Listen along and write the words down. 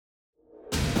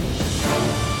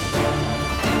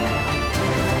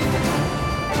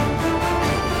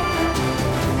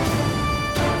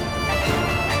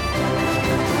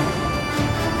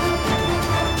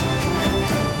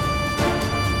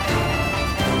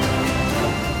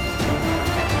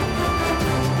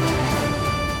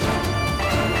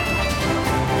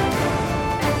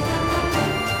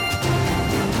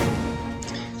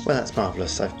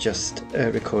marvellous. I've just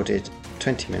recorded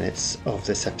 20 minutes of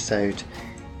this episode,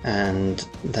 and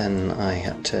then I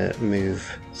had to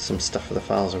move some stuff of the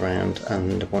files around,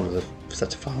 and one of the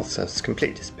set of files has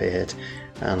completely disappeared,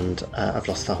 and I've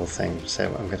lost the whole thing, so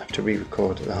I'm going to have to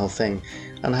re-record the whole thing.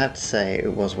 And I have to say,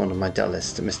 it was one of my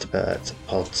dullest Mr. Burt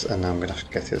pods, and now I'm going to have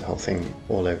to go through the whole thing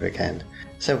all over again.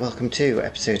 So welcome to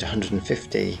episode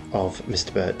 150 of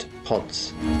Mr. Burt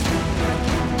Pods.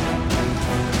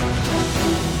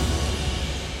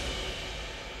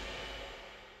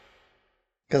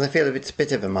 Because I feel it's a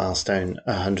bit of a milestone,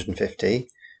 150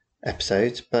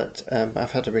 episodes, but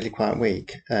I've had a really quiet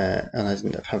week, and I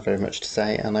didn't have very much to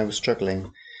say, and I was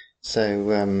struggling. So,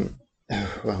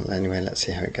 well, anyway, let's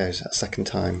see how it goes a second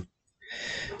time.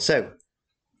 So,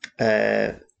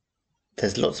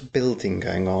 there's lots of building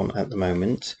going on at the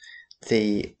moment.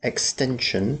 The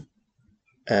extension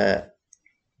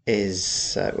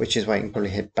is, which is why you can probably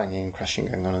hear banging and crashing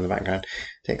going on in the background.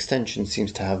 The extension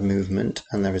seems to have movement,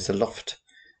 and there is a loft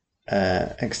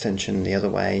extension the other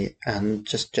way, and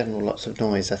just general lots of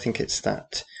noise. I think it's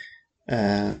that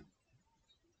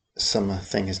summer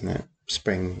thing, isn't it?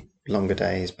 Spring, longer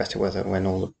days, better weather, when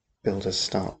all the builders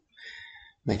start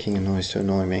making a noise to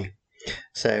annoy me.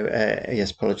 So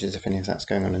yes, apologies if any of that's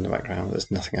going on in the background. There's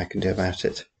nothing I can do about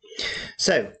it.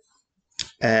 So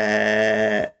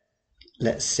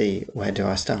let's see, where do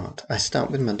I start? I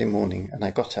start with Monday morning, and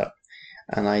I got up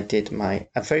and I did I'm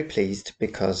very pleased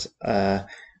because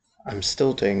I'm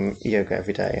still doing yoga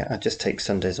every day. I just take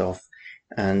Sundays off,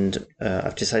 and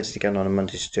I've decided to go on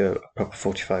Monday to do a proper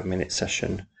 45-minute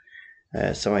session.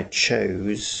 So I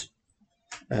chose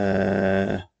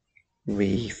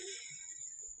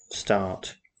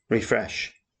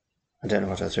refresh. I don't know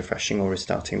what I was refreshing or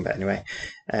restarting, but anyway,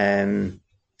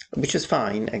 which was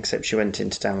fine, except she went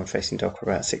into downward facing dog for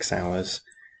about 6 hours,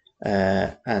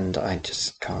 and I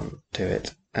just can't do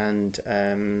it.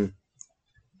 And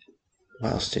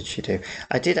what else did she do?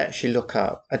 I did actually look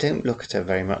up. I don't look at her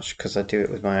very much because I do it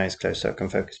with my eyes closed so I can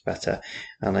focus better.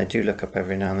 And I do look up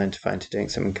every now and then to find her doing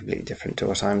something completely different to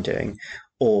what I'm doing,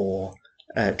 or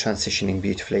transitioning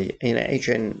beautifully. You know,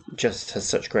 Adrian just has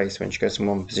such grace when she goes from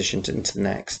one position into the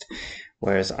next,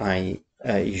 whereas I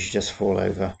usually just fall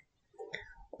over,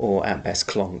 or at best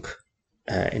clonk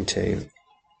into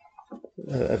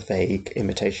a vague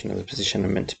imitation of the position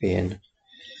I'm meant to be in.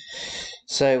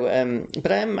 So,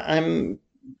 but I'm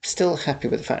still happy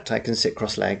with the fact I can sit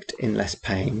cross-legged in less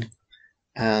pain,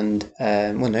 and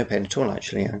well, no pain at all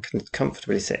actually. I can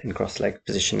comfortably sit in cross-legged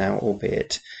position now,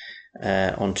 albeit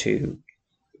on 2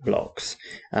 blocks,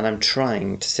 and I'm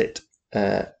trying to sit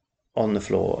on the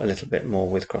floor a little bit more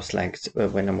with cross-legged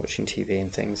when I'm watching TV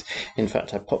and things. In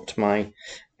fact, I popped my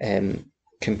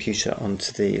computer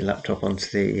onto the laptop onto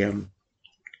the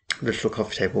little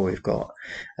coffee table we've got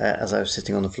as I was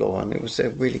sitting on the floor, and it was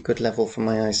a really good level for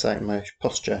my eyesight and my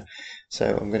posture,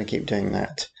 so I'm going to keep doing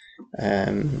that,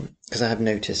 because I have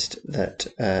noticed that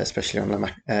especially on the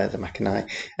Macanai,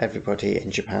 everybody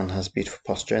in Japan has beautiful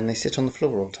posture, and they sit on the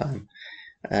floor all the time,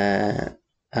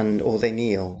 or they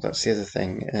kneel. That's the other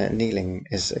thing. Kneeling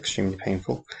is extremely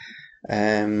painful,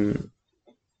 yeah,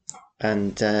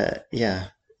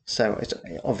 so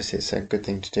obviously it's a good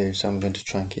thing to do, so I'm going to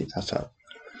try and keep that up.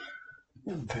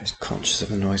 I'm very conscious of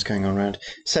the noise going on around.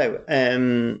 So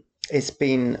it's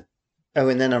been,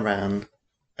 and then I ran.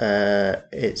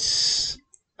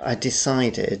 I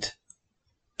decided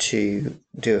to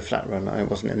do a flat run. I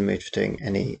wasn't in the mood for doing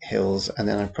any hills, and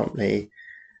then I promptly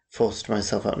forced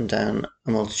myself up and down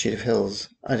a multitude of hills.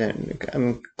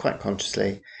 I'm quite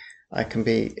consciously, I can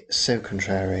be so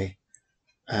contrary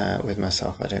with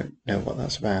myself. I don't know what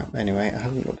that's about. Anyway, I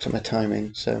haven't looked at my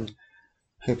timing, so I'm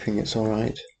hoping it's all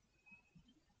right.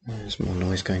 There's more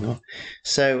noise going on.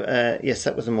 So, yes,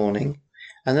 that was the morning.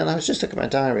 And then I was just looking at my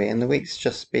diary, and the week's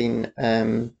just been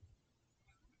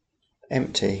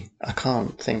empty. I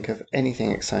can't think of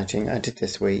anything exciting I did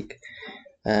this week,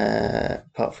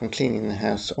 apart from cleaning the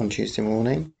house on Tuesday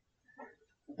morning.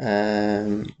 What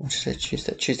did I say?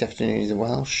 Tuesday afternoon is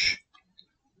Welsh.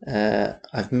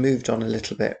 I've moved on a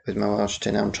little bit with my Welsh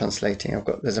to now I'm translating.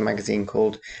 There's a magazine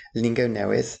called Lingo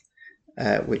Newydd,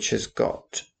 which has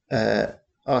got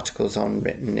articles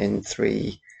written in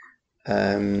 3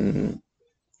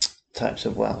 types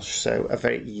of Welsh, so a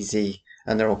very easy,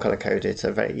 and they're all colour coded, so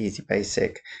a very easy,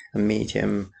 basic, a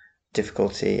medium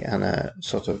difficulty, and a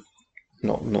sort of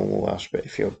not normal Welsh, but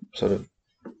if you're sort of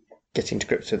getting to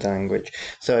grips with the language.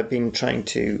 So I've been trying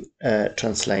to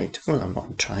translate. Well, I'm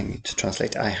not trying to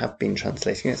translate. I have been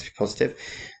translating. Let's be positive.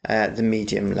 The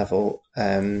medium level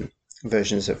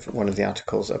versions of one of the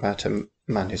articles about a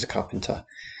man who's a carpenter.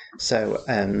 So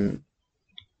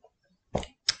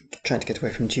trying to get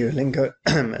away from Duolingo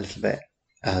a little bit,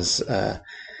 as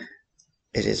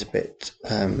it is a bit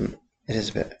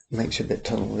makes you a bit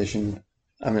tunnel vision.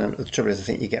 I mean, the trouble is, I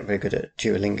think you get very good at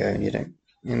Duolingo, and you don't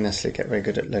necessarily get very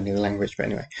good at learning the language. But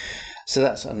anyway, so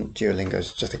that's on Duolingo.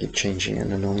 It's just I keep changing it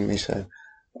and annoying me. So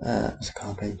there's a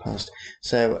car going past.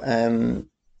 So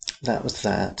that was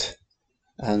that,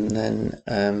 and then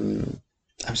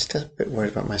I'm still a bit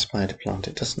worried about my spider plant.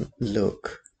 It doesn't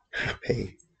look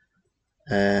happy.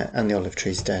 And the olive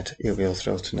tree's dead. You'll be all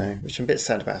thrilled to know, which I'm a bit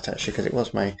sad about actually, because it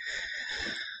was my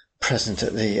present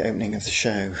at the opening of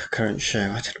the current show.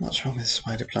 I don't know what's wrong with the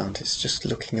spider plant. It's just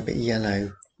looking a bit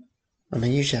yellow. I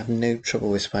mean, I usually have no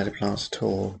trouble with spider plants at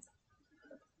all.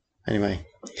 Anyway,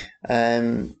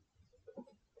 and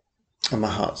my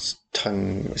heart's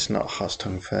tongue, it's not heart's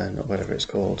tongue fern or whatever it's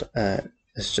called.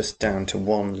 It's just down to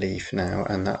one leaf now,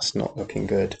 and that's not looking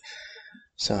good.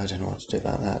 So I don't know what to do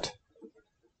about that.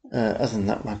 Other than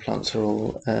that, my plants are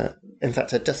all... in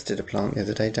fact, I dusted a plant the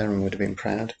other day. Darren would have been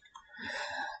proud.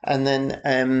 And then,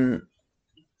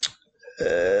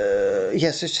 so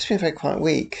it's just been a very quiet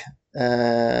week.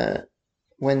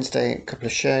 Wednesday, a couple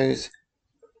of shows.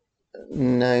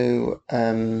 No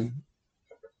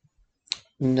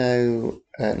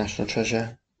National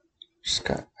Treasure,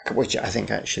 which I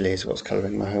think actually is what's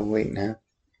colouring my whole week now.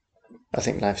 I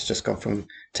think life's just gone from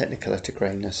Technicolor to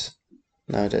greyness.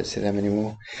 No, I don't see them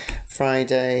anymore.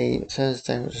 Thursday, what did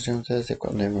I do on Thursday? I've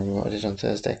got no memory what I did on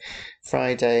Thursday.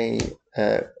 Friday,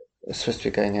 was supposed to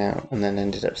be going out and then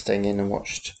ended up staying in and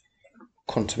watched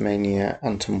Quantumania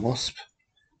Ant & Wasp,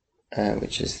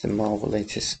 which is the Marvel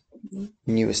latest,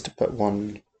 newest but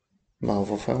one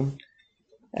Marvel film.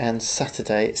 And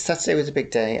Saturday was a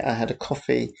big day. I had a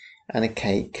coffee and a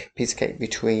piece of cake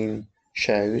between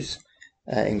shows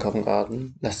in Covent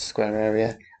Garden, Leicester Square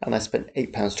area, and I spent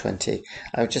 £8.20.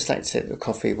 I would just like to say that the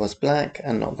coffee was black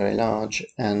and not very large,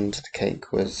 and the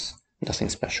cake was nothing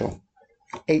special.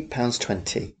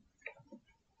 £8.20.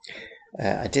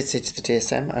 I did say to the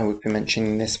DSM I would be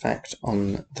mentioning this fact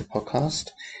on the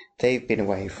podcast. They've been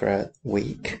away for a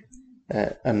week,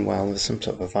 unwell. There's some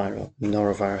sort of a viral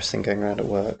norovirus thing going around at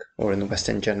work, or in the West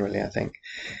End generally, I think.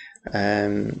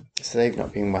 So they've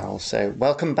not been well. So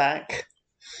welcome back.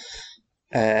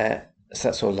 So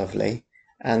that's all lovely.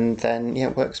 And then,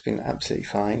 work's been absolutely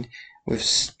fine. We've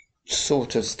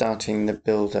sort of starting the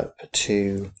build-up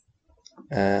to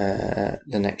the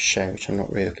next show, which I'm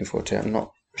not really looking forward to. I'm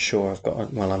not sure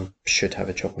I should have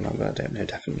a job or not, but I don't know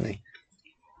definitely.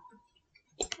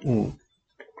 And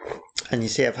you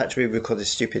see, I've had to re-record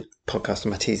this stupid podcast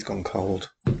and my tea's gone cold,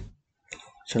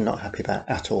 which I'm not happy about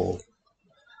at all.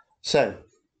 So,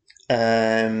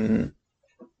 where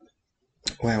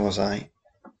was I?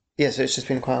 Yeah, so it's just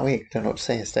been a quiet week. I don't know what to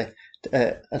say yesterday.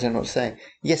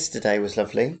 Yesterday was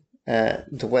lovely.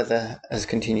 The weather has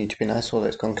continued to be nice, although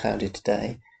it's gone cloudy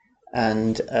today.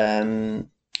 And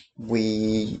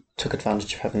we took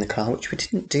advantage of having the car, which we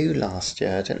didn't do last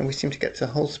year. I don't know, we seem to get to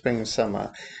the whole spring and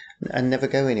summer and never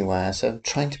go anywhere. So I'm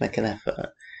trying to make an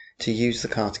effort to use the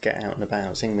car to get out and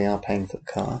about, seeing we are paying for the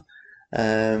car.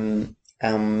 And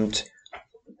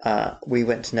we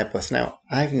went to Nebworth. Now,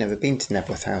 I've never been to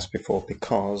Nebworth House before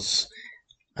because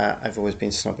I've always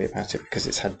been snobby about it because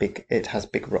it has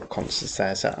big rock concerts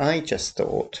there. So I just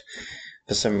thought,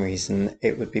 for some reason,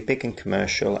 it would be big and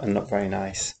commercial and not very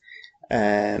nice.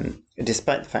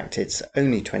 Despite the fact it's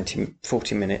only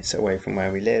 40 minutes away from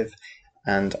where we live,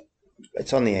 and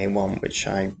it's on the A1, which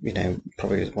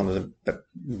probably is one of the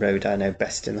road I know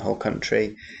best in the whole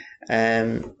country.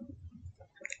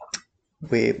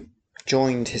 We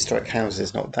joined Historic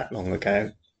Houses not that long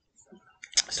ago,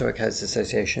 Historic Houses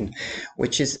Association,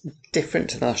 which is different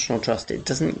to the National Trust. It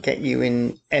doesn't get you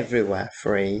in everywhere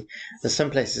free. There's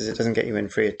some places it doesn't get you in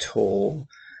free at all,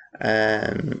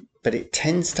 but it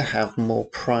tends to have more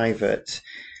private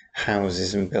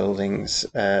houses and buildings,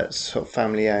 sort of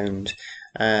family owned,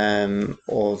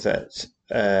 or that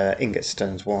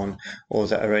Ingatstone's one, or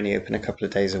that are only open a couple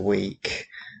of days a week,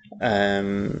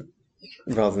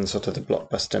 rather than sort of the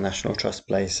blockbuster National Trust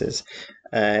places.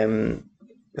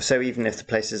 So even if the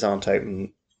places aren't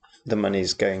open, the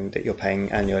money's that you're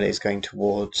paying annually is going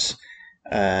towards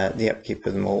the upkeep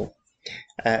of them all.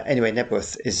 Anyway,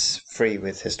 Nebworth is free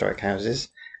with Historic Houses,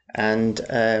 and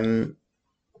it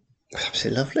was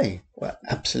absolutely lovely. Well,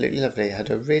 absolutely lovely. I had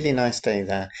a really nice day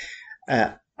there.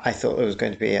 I thought there was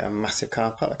going to be a massive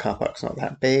car park. The car park's not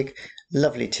that big.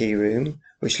 Lovely tea room,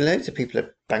 which loads of people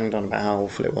have banged on about how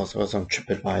awful it was. I was on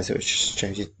TripAdvisor, which just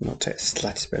shows you not to take the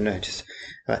slightest bit of notice.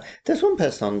 There's one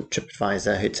person on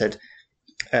TripAdvisor who'd said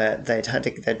they'd had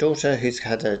their daughter who's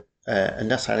had a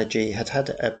nut allergy, had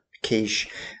a quiche,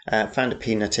 found a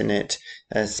peanut in it,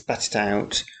 spat it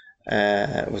out.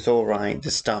 Was all right.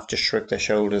 The staff just shrugged their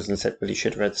shoulders and said, well, you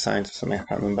should have read the signs or something, I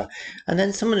can't remember. And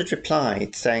then someone had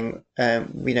replied saying,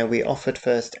 we offered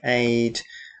first aid.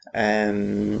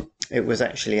 It was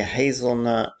actually a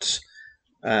hazelnut,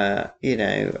 and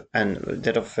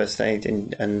they'd offered first aid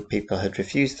and people had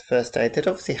refused the first aid. They'd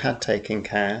obviously had taken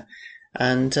care.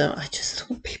 And I just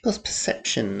thought people's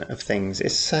perception of things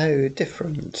is so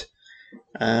different.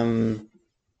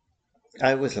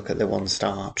 I always look at the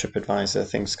 1-star TripAdvisor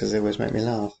things because they always make me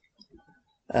laugh.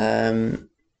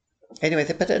 Anyway,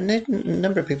 but a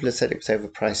number of people have said it was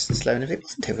overpriced and slow, and if it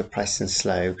wasn't overpriced and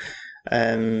slow,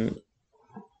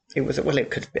 it was, well,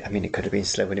 it could have been, I mean, it could have been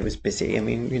slow when it was busy. I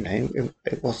mean,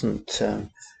 it wasn't,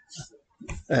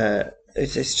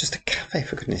 it's just a cafe,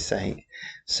 for goodness sake.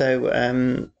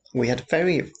 So we had a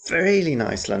very, really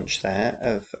nice lunch there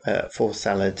of 4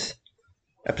 salads.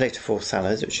 A plate of 4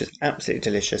 salads, which is absolutely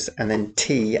delicious, and then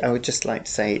tea. I would just like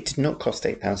to say it did not cost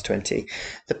 £8.20.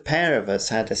 The pair of us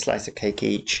had a slice of cake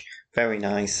each, very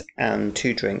nice, and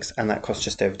 2 drinks, and that cost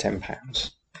just over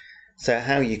 £10. So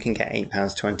how you can get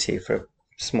 £8.20 for a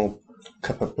small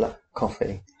cup of black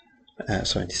coffee?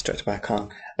 Sorry, distracted by a car.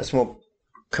 A small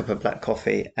cup of black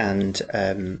coffee and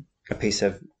a piece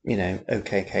of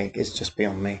OK cake is just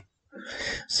beyond me.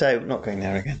 So not going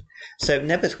there again. So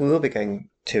Nebeth we will be going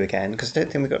to again because I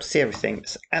don't think we got to see everything.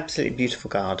 It's an absolutely beautiful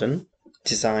garden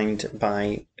designed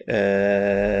by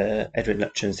Edward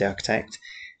Lutyens, the architect,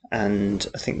 and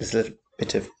I think there's a little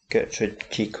bit of Gertrude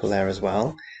Kiekel there as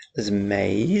well. There's a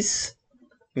maze,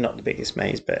 not the biggest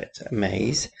maze, but a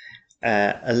maze,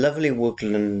 a lovely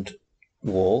woodland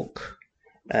walk,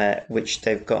 which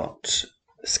they've got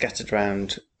scattered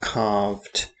around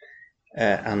carved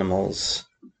animals,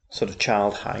 sort of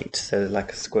child height, so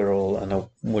like a squirrel and a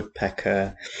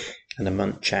woodpecker and a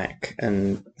muntjac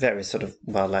and various sort of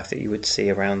wildlife that you would see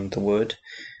around the wood.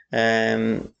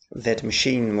 They had a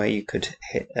machine where you could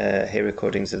hear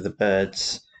recordings of the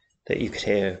birds that you could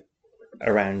hear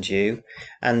around you,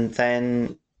 and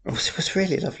then it was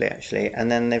really lovely actually.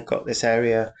 And then they've got this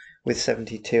area with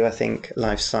 72, I think,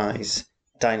 life-size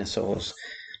dinosaurs,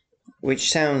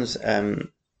 which sounds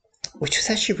which was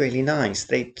actually really nice.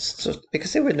 They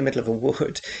because they were in the middle of a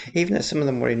wood, even though some of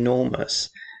them were enormous,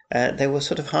 they were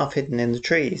sort of half hidden in the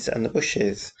trees and the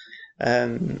bushes,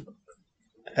 and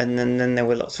then there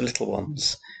were lots of little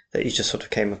ones that you just sort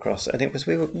of came across. And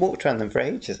we walked around them for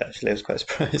ages. Actually, I was quite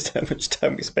surprised how much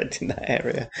time we spent in that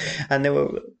area, and they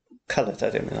were coloured. I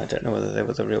don't know whether they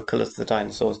were the real colours of the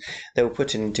dinosaurs. They were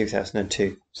put in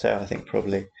 2002, so I think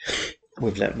probably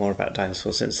we've learnt more about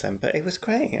dinosaurs since then, but it was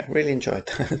great. I really enjoyed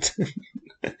that.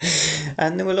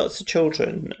 And there were lots of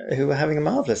children who were having a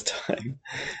marvellous time.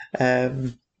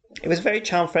 It was very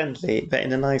child friendly, but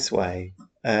in a nice way.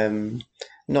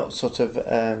 Not sort of,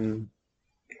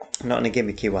 not in a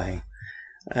gimmicky way.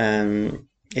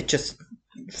 It just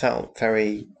felt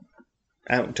very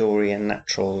outdoory and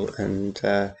natural and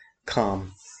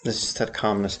calm. There's just had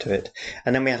calmness to it.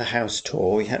 And then we had a house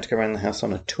tour. We had to go around the house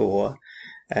on a tour.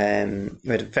 We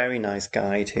had a very nice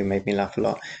guide who made me laugh a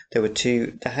lot. There were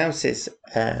the house is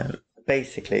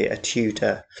basically a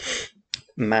Tudor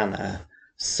manor,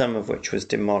 some of which was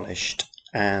demolished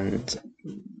and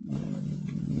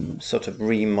sort of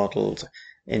remodelled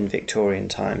in Victorian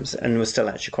times and was still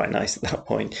actually quite nice at that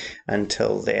point,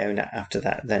 until the owner after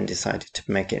that then decided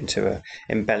to make it into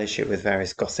embellish it with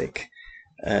various Gothic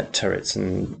turrets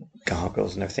and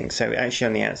gargoyles and everything. So actually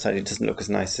on the outside it doesn't look as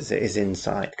nice as it is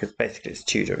inside, because basically it's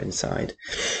Tudor inside.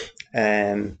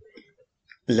 Loads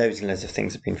and loads of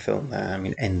things have been filmed there. I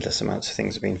mean, endless amounts of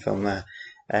things have been filmed there.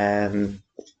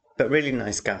 But really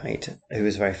nice guide who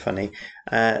was very funny.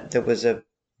 There was a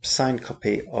signed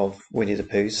copy of Winnie the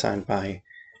Pooh signed by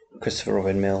Christopher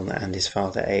Robin Milne and his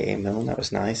father A.A. Milne. That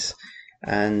was nice.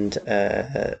 And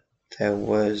there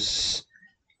was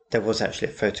actually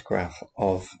a photograph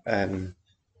of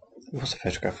it was a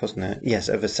photograph, wasn't it? Yes,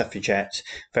 of a suffragette,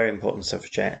 very important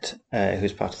suffragette,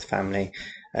 who's part of the family,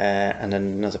 and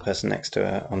another person next to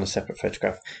her on a separate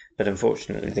photograph. But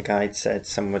unfortunately, the guide said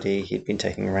somebody he'd been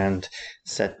taking around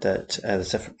said that the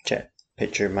suffragette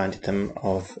picture reminded them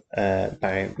of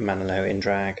Barry Manilow in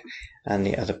drag, and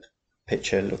the other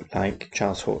picture looked like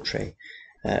Charles Hawtrey.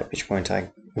 At which point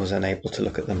I was unable to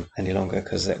look at them any longer,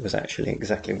 because it was actually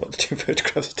exactly what the two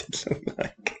photographs did look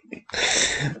like.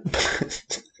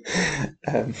 But,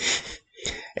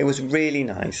 it was really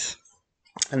nice,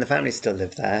 and the family still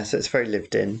live there, so it's very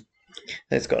lived in.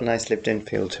 It's got a nice lived in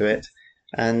feel to it,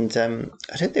 and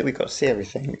I don't think we got to see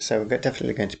everything, so we're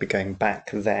definitely going to be going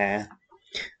back there.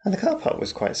 And the car park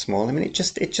was quite small. I mean, it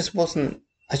just wasn't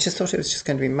I just thought it was just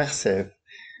going to be massive,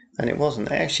 and it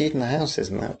wasn't. Actually, even the house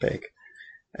isn't that big.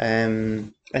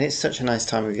 And it's such a nice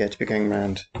time of year to be going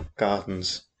around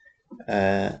gardens,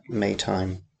 May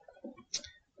time.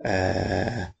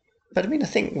 But I mean, I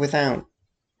think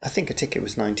a ticket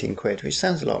was 19 quid, which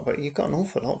sounds a lot, but you got an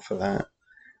awful lot for that.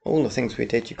 All the things we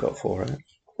did, you got for it.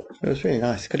 It was really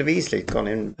nice. Could have easily gone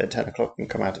in at 10 o'clock and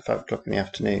come out at 5 o'clock in the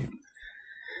afternoon.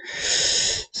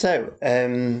 So,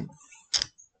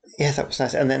 yeah, that was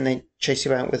nice. And then they chase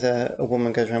you out with a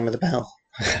woman goes around with a bell,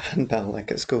 a handbell,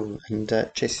 like at school, and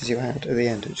chases you out at the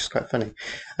end, which is quite funny.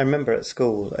 I remember at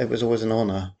school, it was always an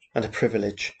honour and a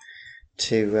privilege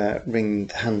to ring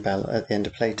the handbell at the end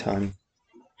of playtime.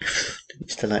 I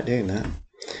used to like doing that.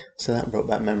 So that brought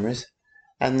back memories.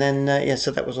 And then, so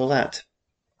that was all that.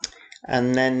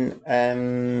 And then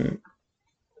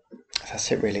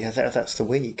that's it really. That's the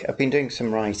week. I've been doing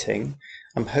some writing.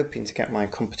 I'm hoping to get my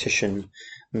competition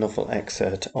novel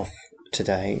excerpt off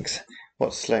today.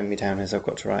 What's slowing me down is I've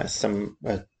got to write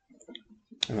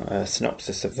a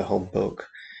synopsis of the whole book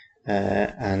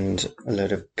and a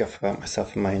load of guff about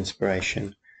myself and my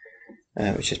inspiration,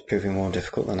 which is proving more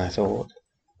difficult than I thought.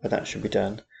 But that should be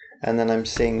done. And then I'm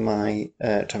seeing my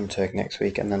dramaturg next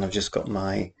week, and then I've just got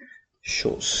my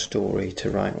short story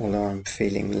to write, although I'm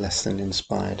feeling less than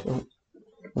inspired. Oh,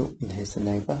 and here's the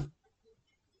neighbour.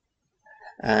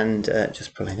 And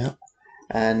just pulling up.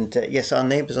 And yes, our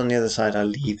neighbours on the other side are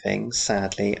leaving,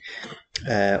 sadly.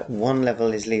 One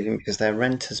level is leaving because their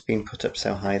rent has been put up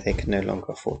so high they can no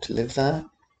longer afford to live there.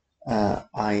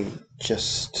 I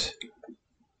just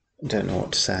don't know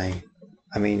what to say.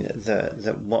 I mean,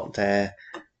 what the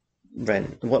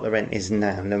rent is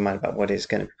now, no matter about what it's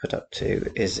going to be put up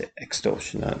to, is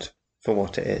extortionate for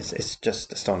what it is. It's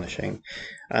just astonishing.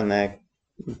 And they're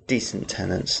decent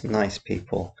tenants, nice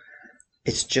people.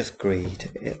 It's just greed.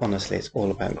 Honestly, it's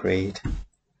all about greed.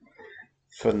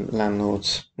 For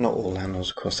landlords, not all landlords,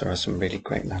 of course, there are some really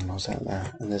great landlords out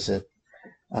there. And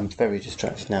I'm very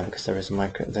distracted now because there is a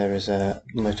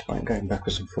motorbike going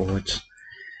backwards and forwards.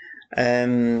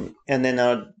 And then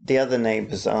the other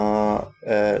neighbours are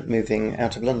moving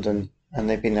out of London, and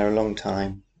they've been there a long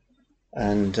time.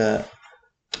 And yes,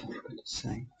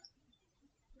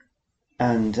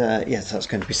 that's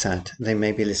going to be sad. They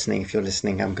may be listening. If you're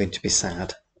listening, I'm going to be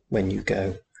sad when you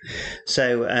go.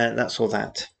 So that's all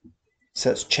that. So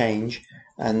that's change.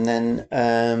 And then,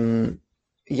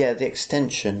 the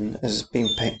extension has been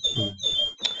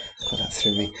got that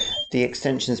through me. The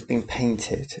extension's been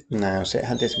painted now, so it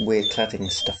had this weird cladding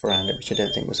stuff around it, which I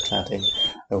don't think was cladding.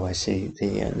 Oh, I see.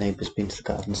 The neighbour's been to the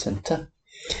garden centre.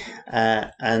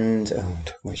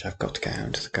 Which I've got to go out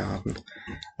into the garden.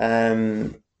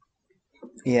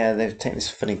 They've taken this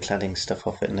funny cladding stuff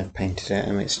off it and they've painted it,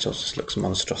 and it still just looks a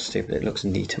monstrosity, but it looks a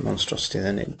neater monstrosity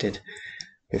than it did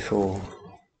before.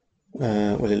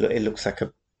 It looks like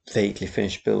a vaguely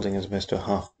finished building as opposed to a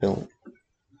half-built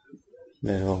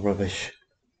bit of rubbish.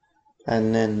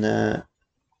 And then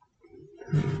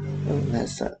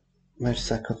there's that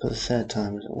motorcycle for the third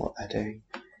time. I don't know what they're doing.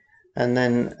 And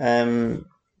then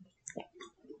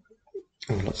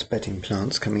lots of bedding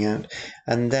plants coming out.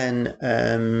 And then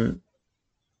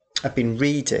I've been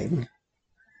reading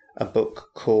a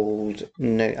book called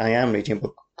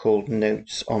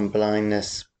Notes on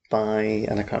Blindness by,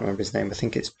 and I can't remember his name, I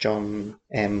think it's John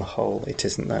M. Hull. It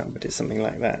isn't that, but it's something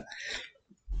like that.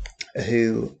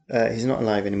 Who he's not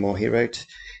alive anymore.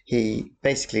 He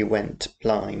basically went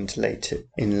blind later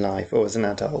in life, or as an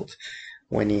adult,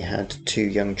 when he had 2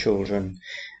 young children,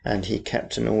 and he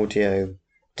kept an audio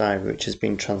diary which has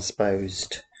been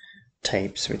transposed,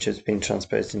 tapes which has been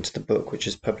transposed into the book, which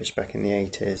was published back in the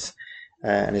 80s,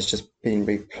 and has just been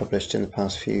republished in the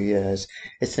past few years.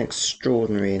 It's an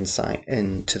extraordinary insight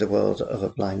into the world of a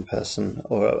blind person,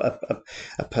 or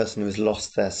a person who has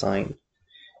lost their sight.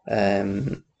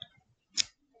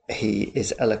 He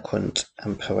is eloquent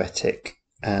and poetic,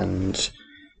 and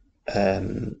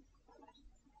I've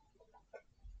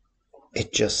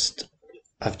just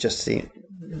seen,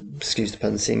 excuse the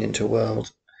pun, seen into a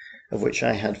world of which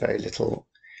I had very little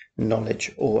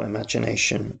knowledge or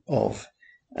imagination of.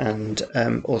 And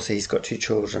also he's got 2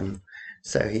 children,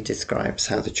 so he describes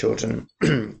how the children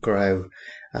grow,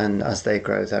 and as they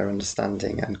grow, their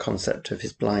understanding and concept of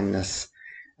his blindness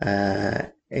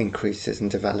increases and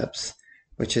develops,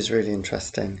 which is really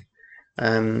interesting.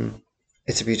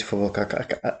 It's a beautiful book. I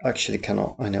actually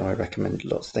cannot, I know I recommend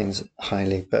lots of things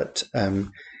highly, but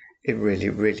it really,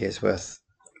 really is worth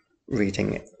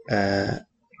reading.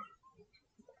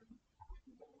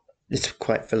 It's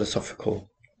quite philosophical.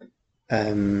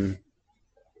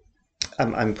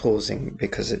 I'm pausing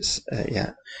because it's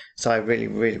So I really,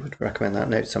 really would recommend that.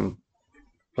 Notes on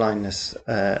Blindness,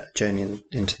 Journey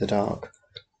into the Dark,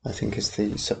 I think is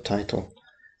the subtitle.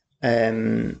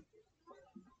 And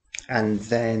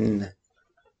then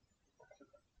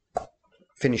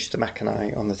finished The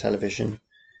Mackinac on the television,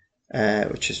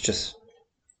 which is just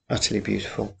utterly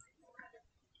beautiful.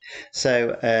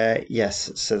 So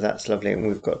yes, so that's lovely, and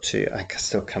we've got to. I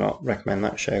still cannot recommend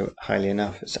that show highly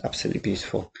enough. It's absolutely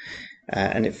beautiful,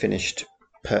 and it finished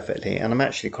perfectly. And I'm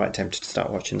actually quite tempted to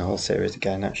start watching the whole series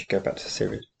again. Actually, go back to the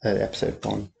series, episode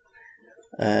 1,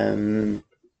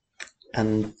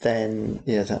 and then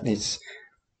that needs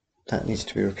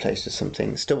to be replaced with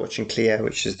something. Still watching Cleo,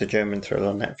 which is the German thriller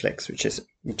on Netflix, which is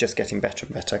just getting better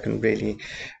and better. I can really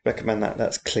recommend that.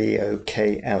 That's Cleo,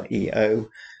 Kleo,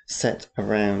 set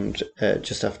around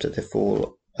just after the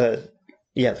fall. The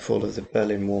fall of the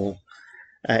Berlin Wall.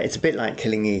 It's a bit like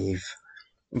Killing Eve,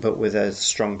 but with a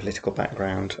strong political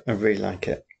background. I really like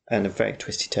it, and a very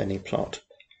twisty-turny plot.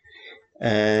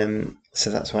 So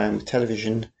that's why I'm on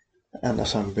television. And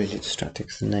that's why I'm really distracted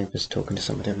because the neighbour's talking to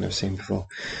somebody I've never seen before.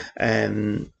 But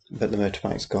the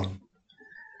motorbike's gone.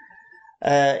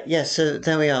 So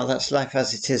there we are. That's life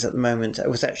as it is at the moment. It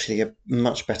was actually a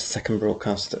much better second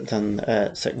recording than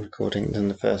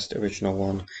the first original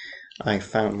one. I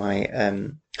found my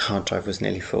hard drive was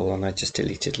nearly full, and I just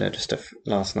deleted a load of stuff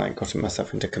last night, got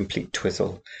myself into complete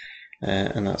twizzle,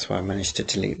 and that's why I managed to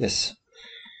delete this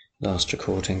last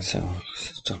recording. So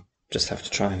I'll just have to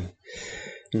try and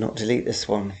not delete this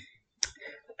one.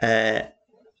 I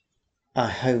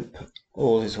hope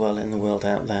all is well in the world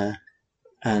out there,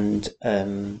 and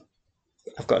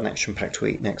I've got an action-packed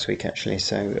week next week actually,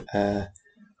 so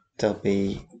there'll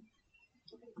be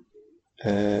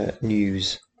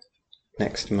news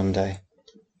next Monday,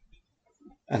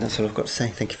 and that's all I've got to say.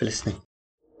 Thank you for listening.